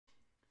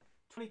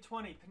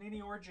2020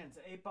 Panini Origins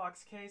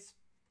 8-box case.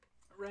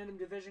 Random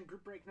division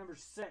group break number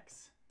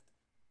 6.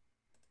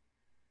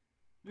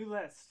 New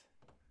list.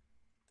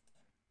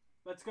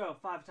 Let's go.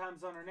 5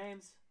 times on our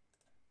names.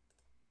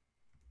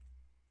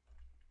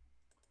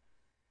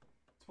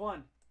 It's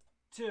 1,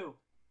 2,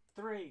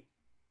 3,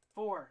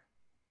 4,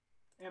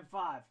 and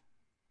 5.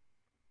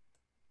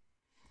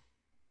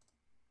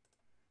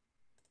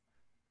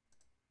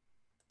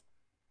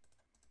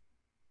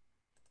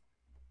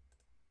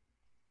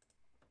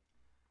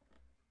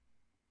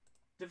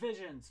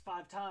 Divisions,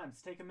 5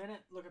 times. Take a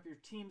minute, look up your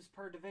teams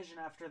per division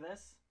after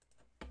this.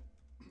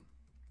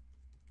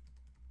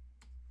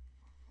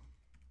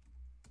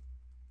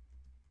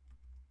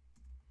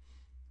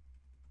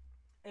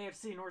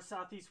 AFC North,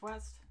 South, East,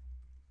 West.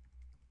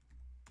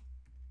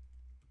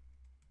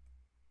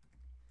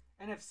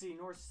 NFC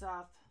North,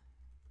 South,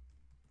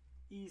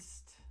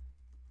 East,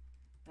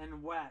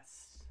 and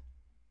West.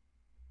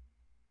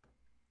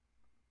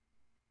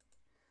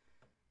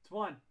 It's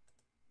 1,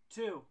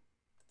 2,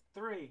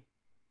 3,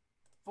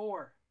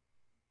 4,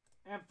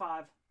 and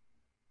 5.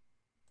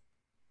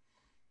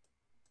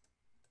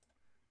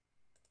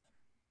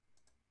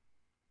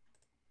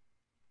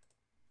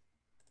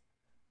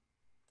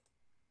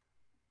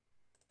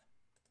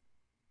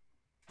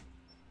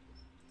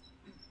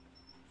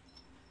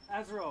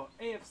 Azrael,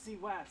 AFC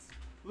West.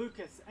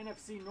 Lucas,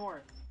 NFC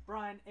North.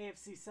 Brian,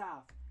 AFC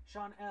South.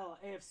 Sean L,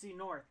 AFC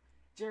North.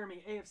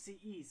 Jeremy, AFC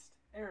East.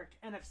 Eric,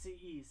 NFC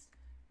East.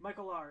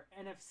 Michael R,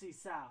 NFC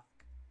South.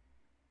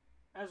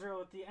 Ezra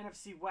with the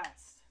NFC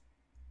West.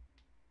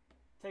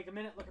 Take a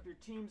minute, look up your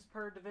teams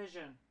per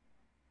division.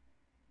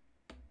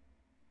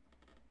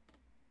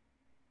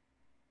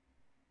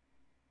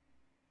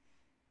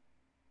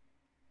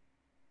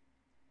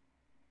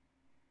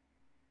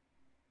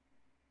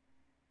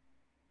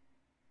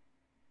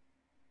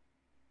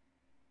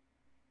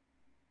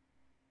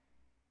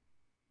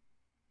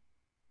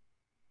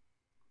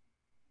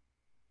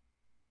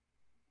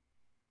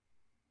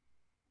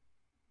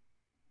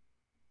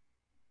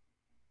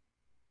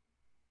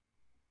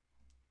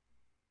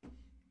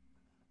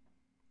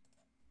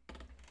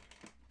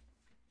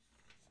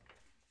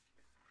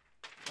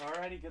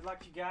 Alrighty, good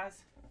luck, you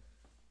guys.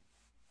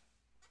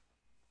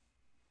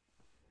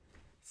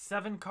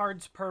 7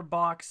 cards per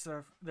box.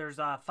 There's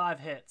 5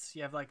 hits.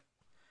 You have like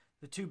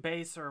the 2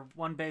 base or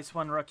 1 base,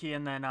 1 rookie,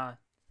 and then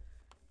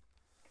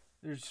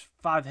there's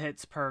 5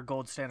 hits per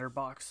gold standard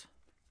box.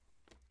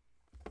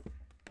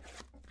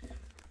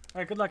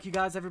 Alright, good luck, you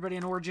guys. Everybody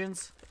in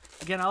Origins.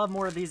 Again, I'll have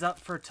more of these up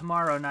for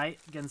tomorrow night.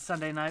 Again,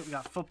 Sunday night, we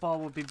got football.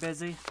 We'll be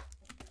busy.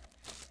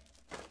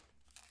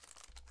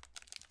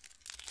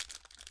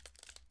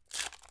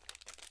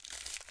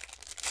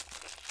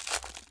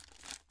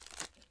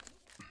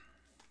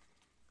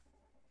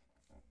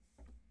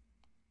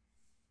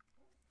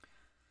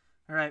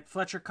 All right,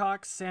 Fletcher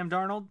Cox, Sam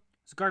Darnold,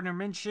 Gardner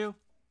Minshew,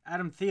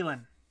 Adam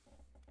Thielen,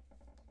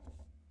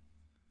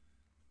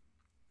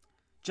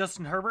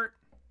 Justin Herbert.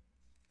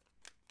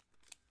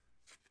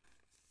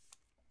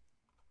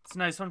 It's a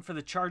nice one for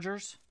the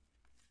Chargers.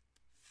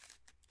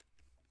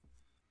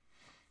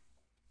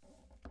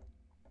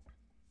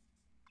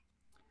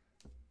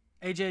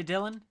 A.J.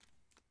 Dillon,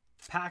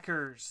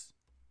 Packers.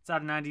 It's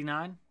out of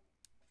 99.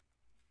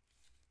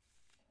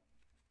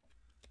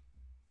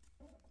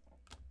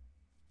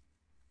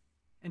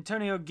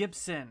 Antonio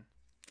Gibson,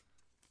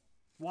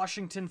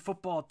 Washington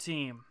football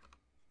team.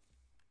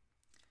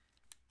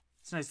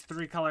 It's a nice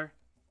 3-color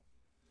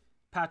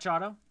patch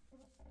auto.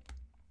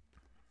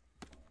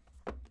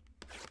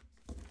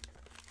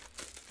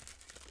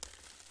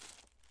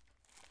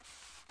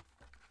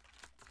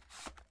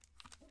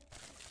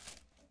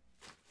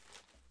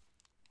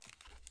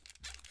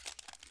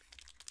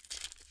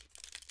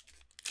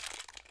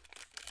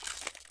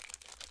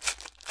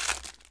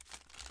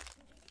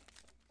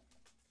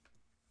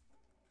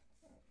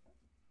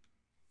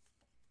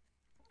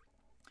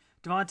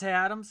 Devontae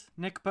Adams,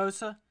 Nick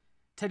Bosa,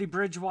 Teddy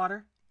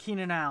Bridgewater,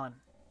 Keenan Allen.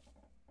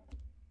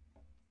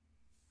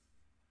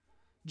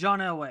 John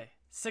Elway,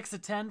 6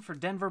 of 10 for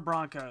Denver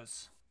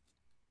Broncos.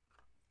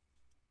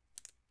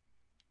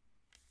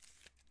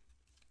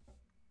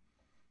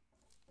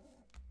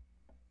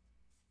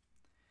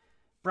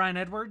 Brian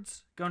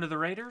Edwards, going to the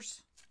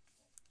Raiders.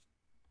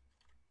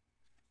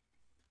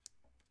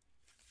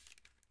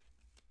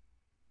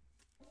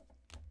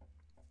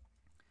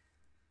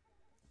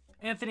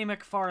 Anthony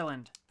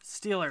McFarland,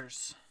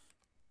 Steelers.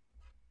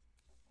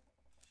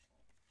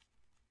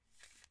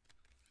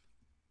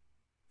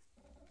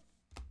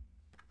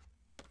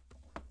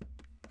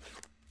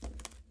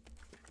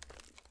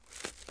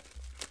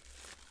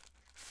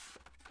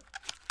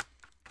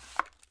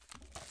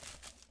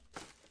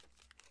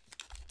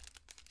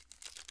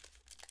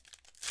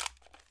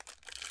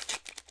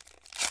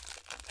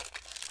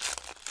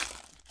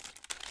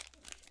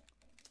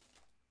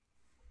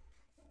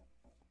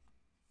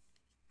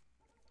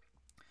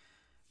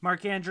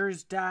 Mark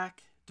Andrews,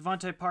 Dak,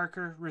 Devontae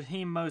Parker,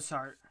 Raheem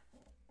Mostert.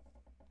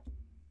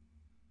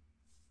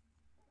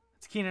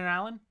 It's Keenan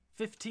Allen,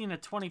 15 of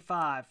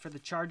 25 for the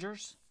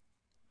Chargers.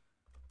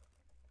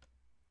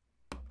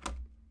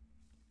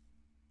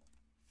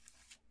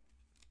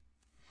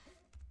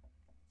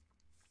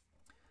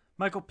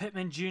 Michael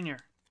Pittman Jr.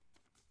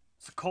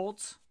 It's the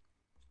Colts.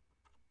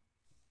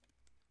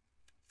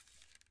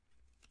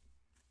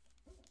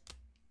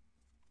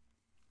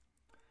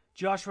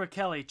 Joshua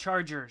Kelly,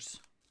 Chargers.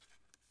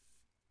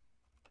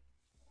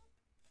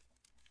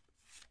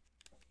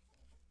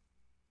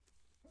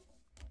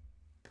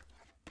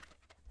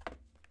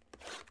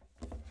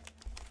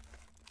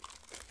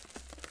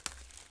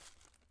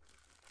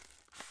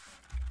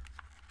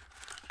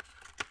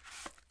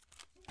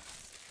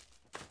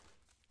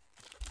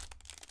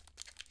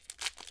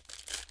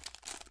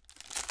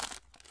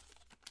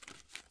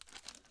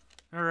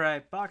 All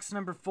right, box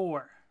number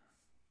 4.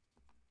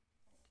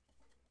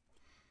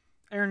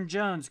 Aaron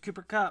Jones,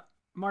 Cooper Kupp,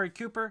 Amari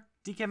Cooper,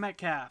 DK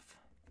Metcalf.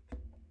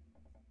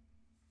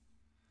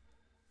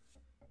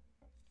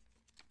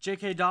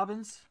 J.K.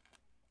 Dobbins.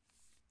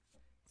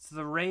 It's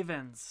the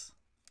Ravens.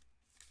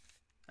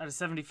 Out of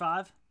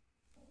 75.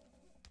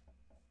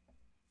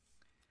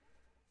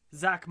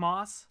 Zach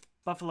Moss,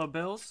 Buffalo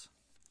Bills.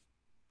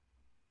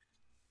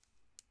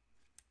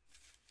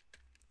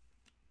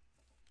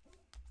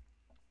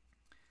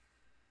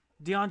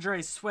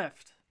 DeAndre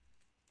Swift,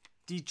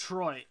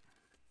 Detroit.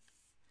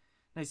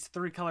 Nice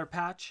 3-color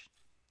patch.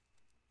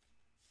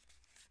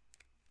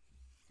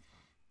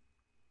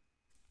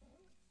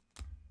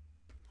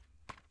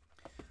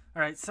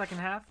 All right, second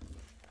half.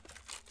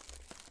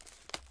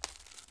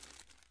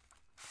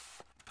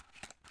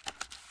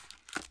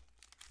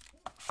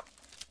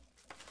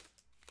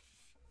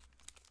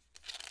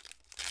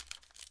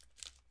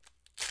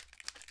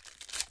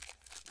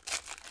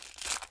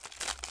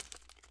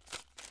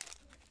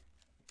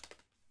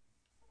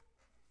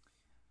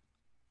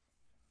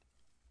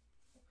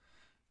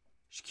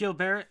 Shaquille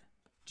Barrett,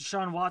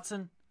 Deshaun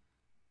Watson,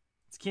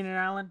 it's Keenan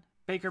Allen,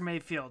 Baker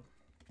Mayfield.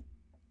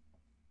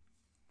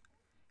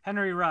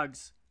 Henry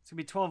Ruggs, it's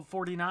going to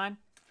be $12.49.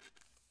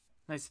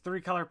 Nice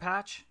 3-color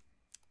patch.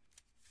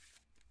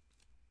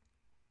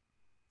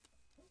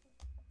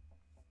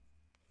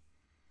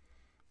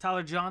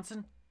 Tyler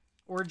Johnson,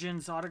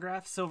 Origins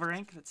autograph, silver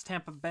ink, that's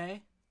Tampa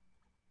Bay.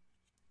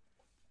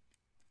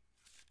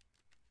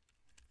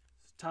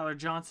 Tyler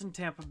Johnson,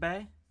 Tampa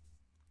Bay.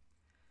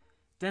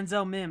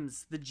 Denzel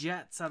Mims, the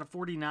Jets, out of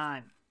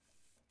 49.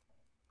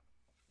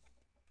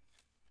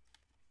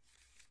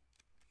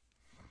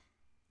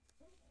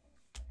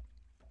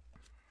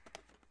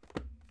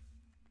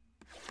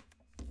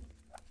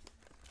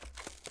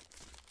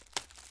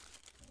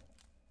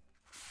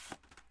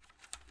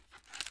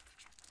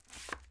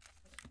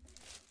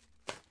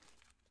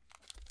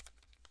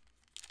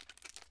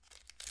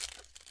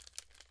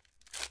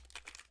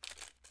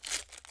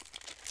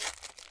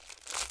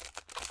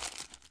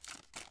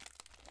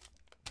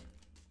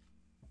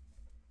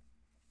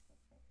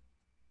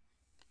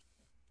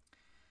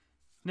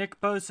 Nick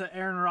Bosa,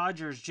 Aaron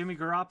Rodgers, Jimmy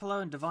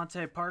Garoppolo, and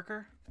Devontae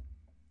Parker.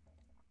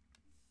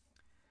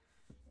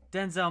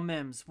 Denzel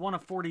Mims, 1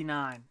 of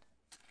 49.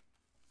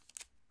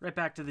 Right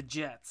back to the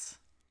Jets.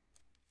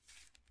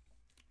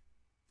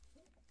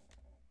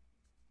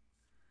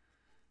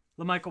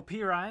 LaMichael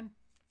Pirine,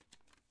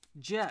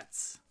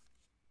 Jets.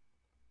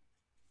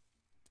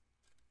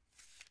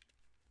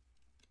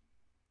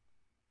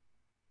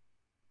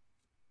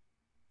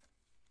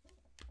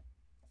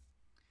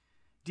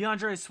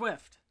 DeAndre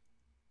Swift.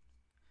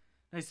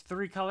 Nice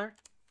 3-color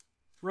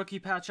rookie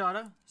patch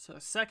auto. So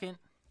second,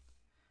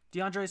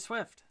 DeAndre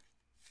Swift.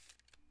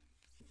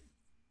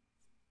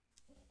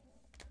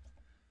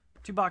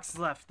 2 boxes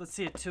left. Let's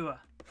see a Tua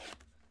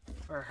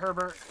or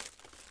Herbert.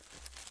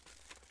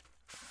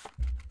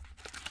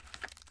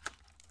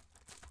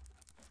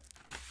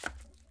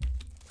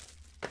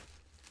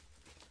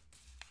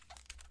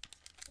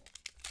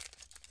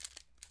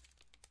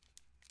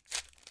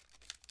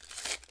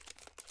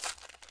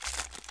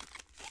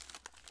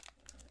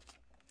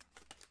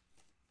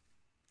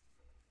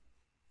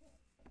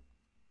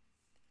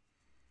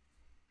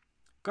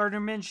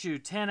 Gardner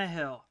Minshew,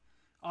 Tannehill,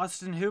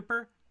 Austin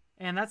Hooper,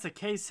 and that's a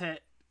case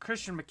hit.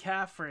 Christian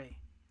McCaffrey.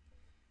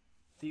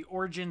 The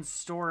Origin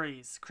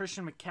Stories.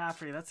 Christian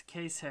McCaffrey, that's a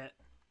case hit.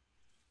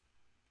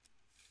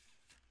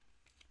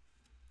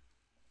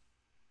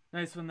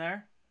 Nice one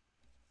there.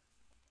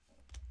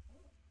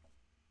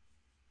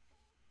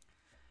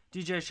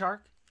 DJ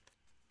Shark.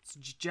 It's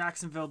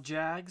Jacksonville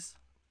Jags.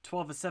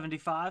 12 of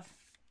 75.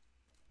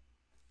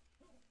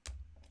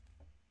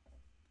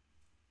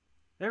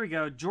 There we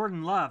go.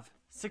 Jordan Love.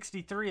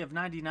 63 of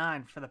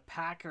 99 for the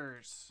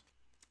Packers.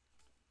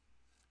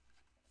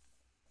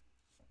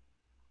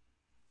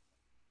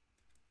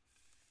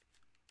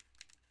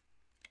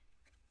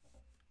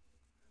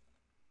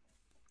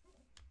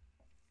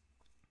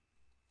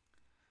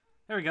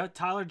 There we go.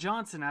 Tyler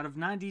Johnson out of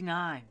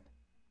 99.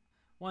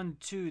 1,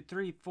 2,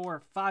 3,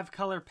 4,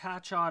 5-color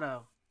patch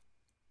auto.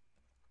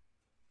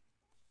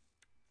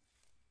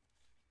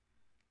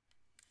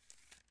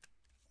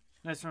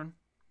 Nice one.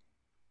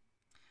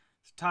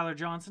 Tyler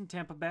Johnson,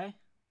 Tampa Bay.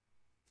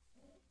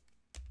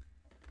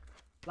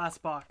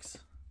 Last box.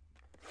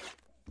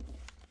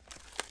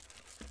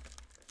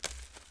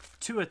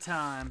 Tua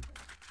time.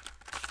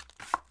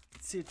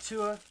 It's See a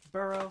Tua,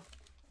 Burrow.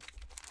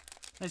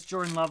 Nice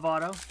Jordan Love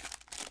auto.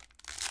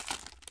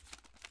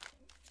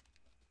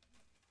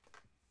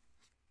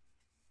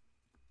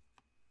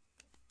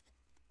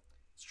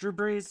 It's Drew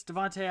Brees,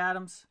 Devontae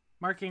Adams,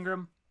 Mark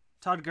Ingram,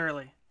 Todd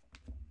Gurley.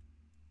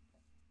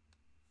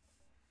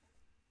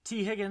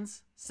 T.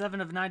 Higgins, 7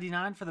 of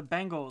 99 for the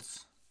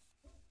Bengals.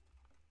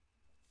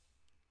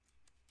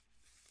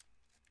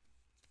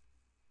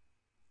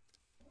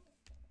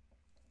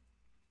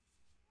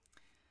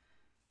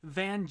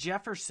 Van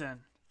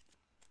Jefferson.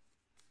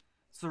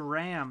 It's the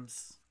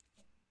Rams.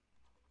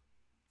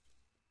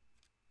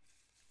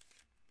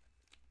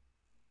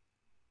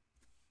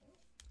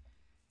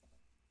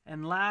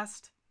 And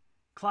last,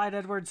 Clyde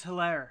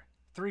Edwards-Helaire,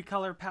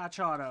 3-color patch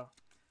auto,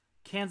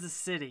 Kansas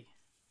City.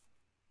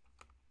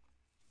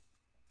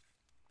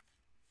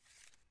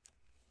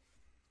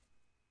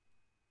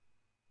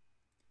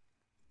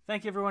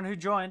 Thank you everyone who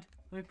joined.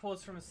 Let me pull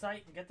this from the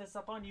site and get this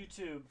up on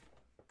YouTube.